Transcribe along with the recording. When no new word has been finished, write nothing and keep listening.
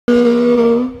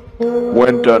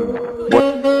When done.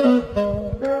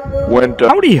 When done.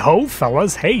 Howdy ho,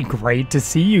 fellas. Hey, great to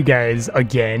see you guys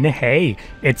again. Hey,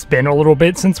 it's been a little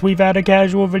bit since we've had a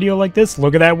casual video like this.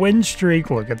 Look at that win streak.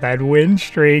 Look at that win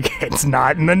streak. It's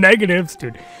not in the negatives,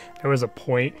 dude. There was a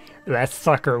point that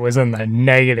sucker was in the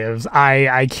negatives.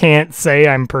 I can't say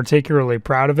I'm particularly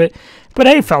proud of it. But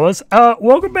hey, fellas,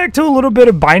 welcome back to a little bit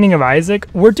of Binding of Isaac.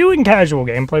 We're doing casual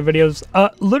gameplay videos.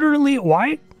 Literally,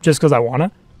 why? Just because I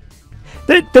wanna.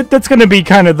 That's going to be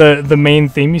kind of the main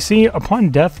theme. You see,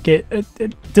 upon death,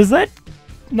 does that...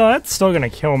 No, that's still going to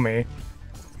kill me.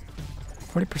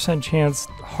 40% chance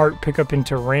heart pickup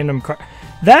into random car...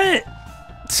 That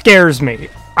scares me.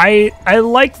 I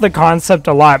like the concept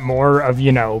a lot more of,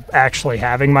 you know, actually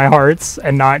having my hearts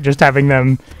and not just having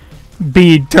them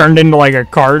be turned into like a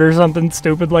card or something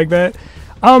stupid like that.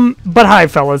 But hi,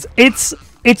 fellas.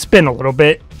 It's been a little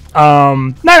bit.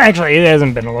 Not actually, it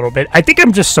hasn't been a little bit. I think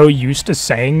I'm just so used to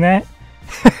saying that.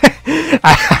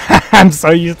 I'm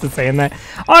so used to saying that.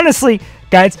 Honestly,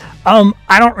 guys,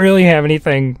 I don't really have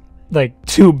anything like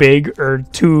too big or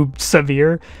too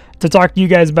severe to talk to you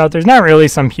guys about. There's not really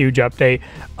some huge update.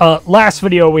 Last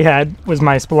video we had was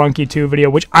my Spelunky 2 video,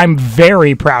 which I'm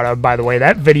very proud of, by the way.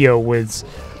 That video was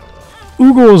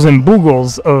oogles and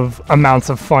boogles of amounts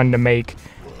of fun to make.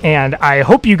 And I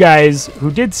hope you guys who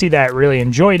did see that really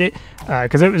enjoyed it,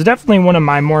 because it was definitely one of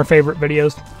my more favorite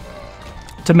videos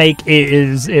to make. It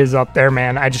is up there,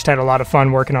 man. I just had a lot of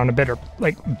fun working on a bitter.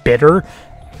 It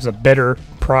was a bigger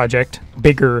project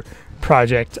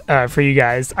for you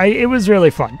guys. It was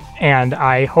really fun, and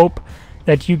I hope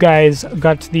that you guys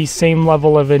got the same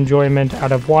level of enjoyment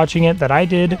out of watching it that I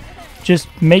did just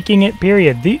making it,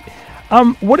 period.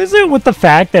 What is it with the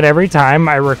fact that every time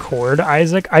I record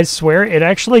Isaac, I swear it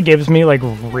actually gives me like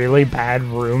really bad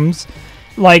rooms?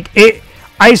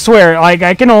 I swear, like,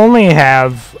 I can only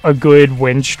have a good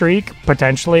win streak,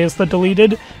 potentially as the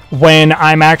deleted, when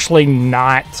I'm actually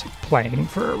not playing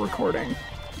for a recording.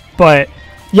 But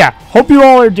yeah, hope you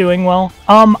all are doing well.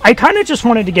 I kind of just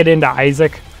wanted to get into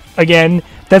Isaac again.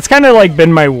 That's kind of like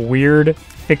been my weird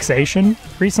fixation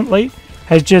recently,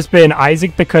 has just been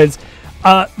Isaac, because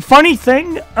funny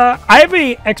thing, I have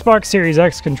a Xbox Series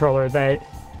X controller that,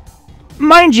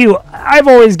 mind you, I've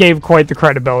always gave quite the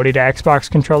credibility to Xbox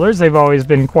controllers. They've always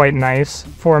been quite nice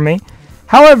for me.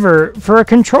 However, for a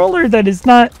controller that is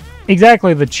not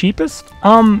exactly the cheapest,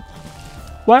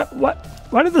 why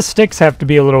do the sticks have to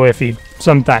be a little iffy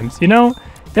sometimes? You know,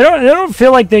 they don't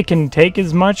feel like they can take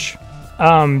as much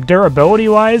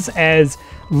durability-wise as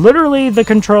literally the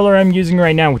controller I'm using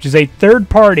right now, which is a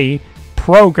third-party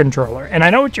Pro controller. And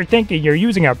I know what you're thinking. You're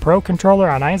using a Pro controller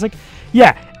on Isaac.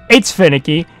 Yeah, it's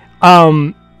finicky.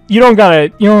 You don't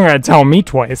gotta tell me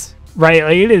twice, right?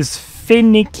 Like, it is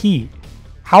finicky.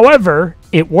 However,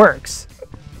 it works,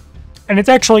 and it's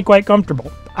actually quite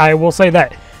comfortable. I will say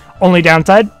that. Only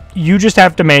downside, you just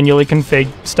have to manually config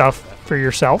stuff for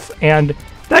yourself, and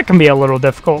that can be a little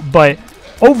difficult. But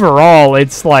overall,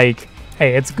 it's like,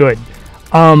 hey, it's good.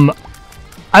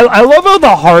 I love how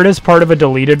the hardest part of a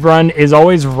deleted run is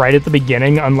always right at the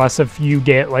beginning, unless if you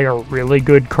get like a really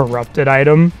good corrupted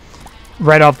item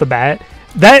right off the bat.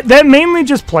 That mainly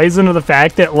just plays into the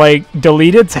fact that like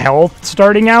deleted's health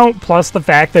starting out, plus the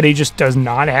fact that he just does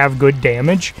not have good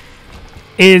damage,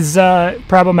 is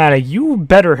problematic. You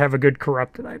better have a good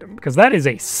corrupted item, because that is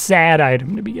a sad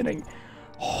item to be getting.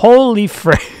 Holy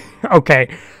frick.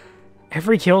 Okay.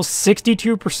 Every kill,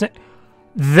 62%.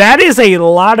 That is a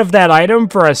lot of that item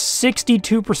for a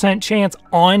 62% chance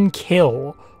on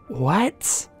kill.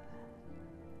 What?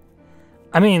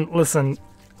 I mean, listen,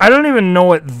 I don't even know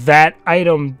what that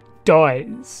item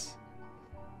does.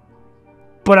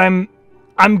 But I'm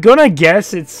gonna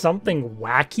guess it's something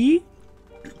wacky.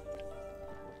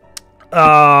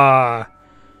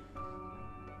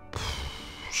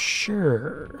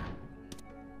 Sure.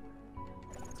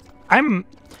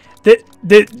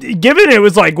 Given it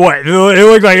was like, what? It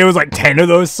looked like it was like 10 of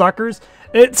those suckers.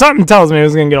 Something tells me it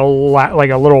was gonna get a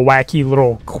little wacky,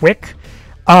 little quick.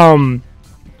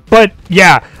 But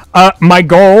yeah, my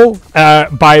goal,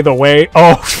 by the way,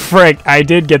 oh frick, I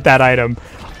did get that item.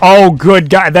 Oh good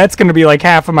God, that's gonna be like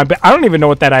half of my. I don't even know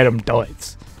what that item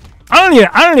does. I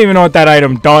don't even know what that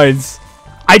item does.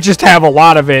 I just have a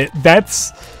lot of it.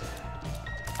 That's,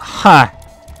 huh.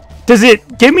 Does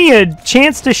it give me a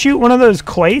chance to shoot one of those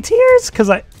clay tears? Because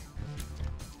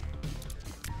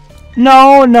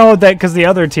No, because the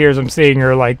other tears I'm seeing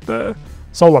are like the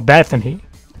Soul of Bethany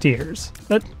tears.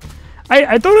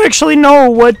 I don't actually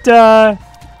know what the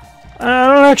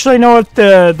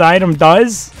item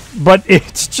does, but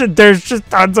it's just, there's just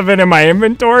tons of it in my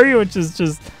inventory, which is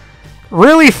just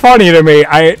really funny to me.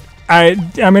 I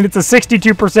mean, it's a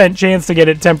 62% chance to get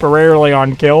it temporarily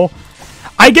on kill.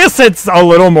 I guess it's a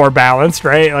little more balanced,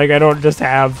 right? Like, I don't just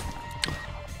have...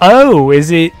 Oh,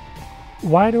 is it...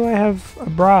 Why do I have a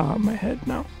bra on my head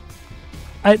now?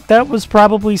 That was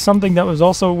probably something that was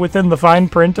also within the fine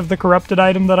print of the corrupted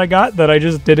item that I got that I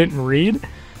just didn't read.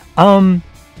 But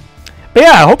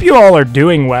yeah, I hope you all are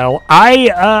doing well.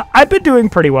 I've been doing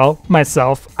pretty well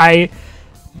myself. I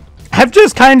have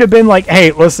just kind of been like,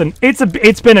 hey, listen,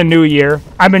 it's been a new year.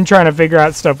 I've been trying to figure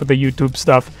out stuff with the YouTube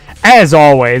stuff. As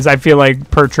always, I feel like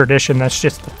per tradition, that's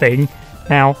just the thing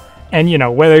now. And, you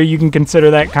know, whether you can consider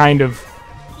that kind of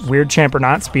weird champ or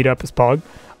not, speed up is Pog.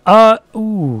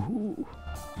 Ooh.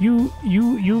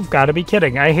 You've got to be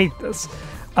kidding. I hate this.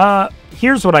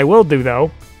 Here's what I will do,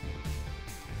 though.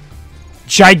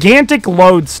 Gigantic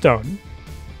Lodestone.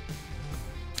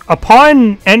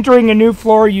 Upon entering a new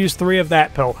floor, use 3 of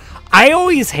that pill. I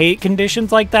always hate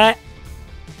conditions like that,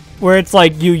 where it's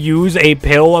like you use a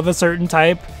pill of a certain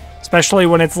type, especially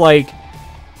when it's like,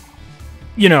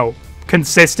 you know,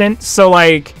 consistent. So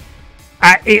like,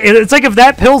 it's like if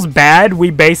that pill's bad,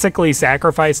 we basically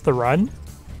sacrifice the run.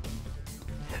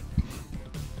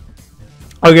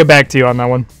 I'll get back to you on that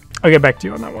one.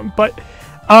 But,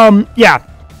 yeah.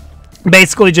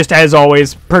 Basically, just as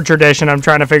always, per tradition, I'm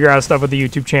trying to figure out stuff with the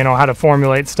YouTube channel, how to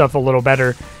formulate stuff a little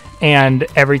better and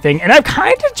everything. And I've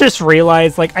kind of just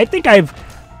realized, like, I think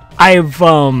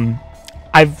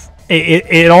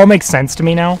it all makes sense to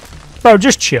me now. Bro,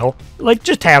 just chill. Like,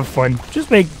 just have fun. Just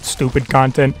make stupid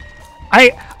content.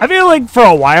 I feel like for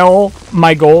a while,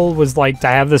 my goal was, like, to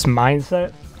have this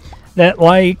mindset that,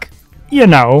 like, you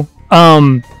know,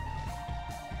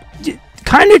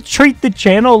 kind of treat the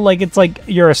channel like it's like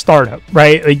you're a startup,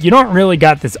 right? Like, you don't really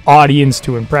got this audience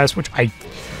to impress, which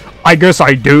I guess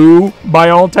I do by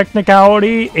all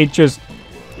technicality. It just,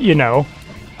 you know,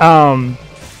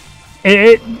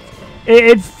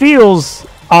 it feels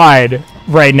odd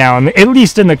right now, at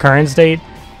least in the current state,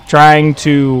 trying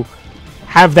to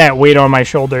have that weight on my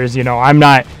shoulders. You know, I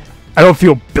don't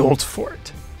feel built for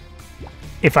it,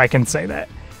 if I can say that.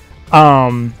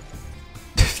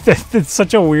 It's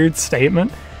such a weird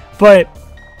statement, but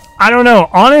I don't know.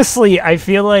 Honestly, I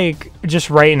feel like just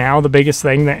right now, the biggest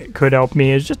thing that could help me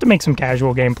is just to make some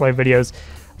casual gameplay videos,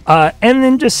 and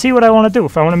then just see what I want to do.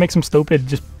 If I want to make some stupid,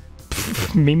 just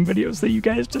meme videos that you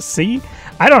guys just see,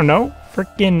 I don't know.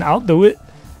 Freaking, I'll do it.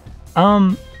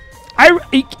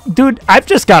 Dude, I've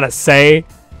just gotta say,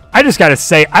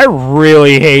 I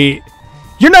really hate,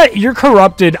 your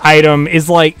corrupted item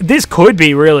is like, this could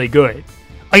be really good.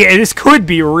 Okay, this could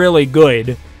be really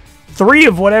good. 3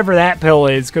 of whatever that pill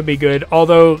is could be good.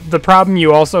 Although the problem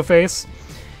you also face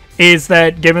is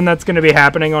that given that's going to be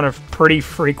happening on a pretty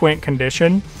frequent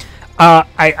condition,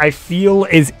 I feel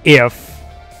as if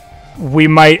we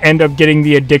might end up getting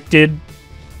the addicted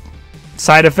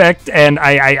side effect, and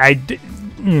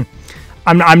I'm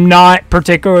not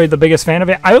particularly the biggest fan of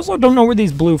it. I also don't know where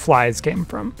these blue flies came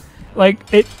from. Like,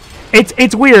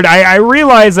 It's weird. I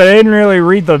realized I didn't really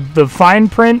read the fine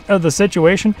print of the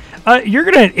situation. You're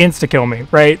gonna insta kill me,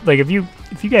 right? Like if you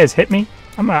guys hit me,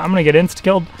 I'm gonna get insta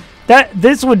killed.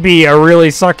 This would be a really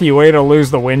sucky way to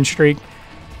lose the win streak.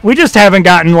 We just haven't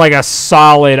gotten like a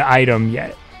solid item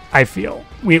yet. I feel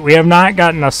we have not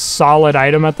gotten a solid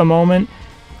item at the moment,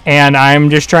 and I'm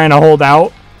just trying to hold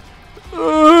out.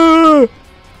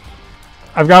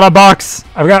 I've got a box.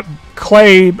 I've got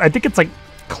clay. I think it's like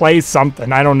clay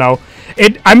something, I don't know.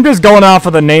 I'm just going off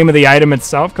of the name of the item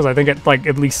itself because I think it like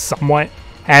at least somewhat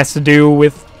has to do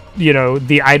with, you know,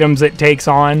 the items it takes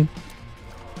on.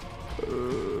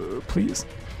 Please,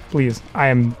 I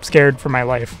am scared for my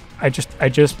life. I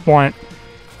just want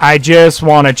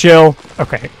to chill.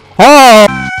 Okay.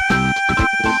 Oh!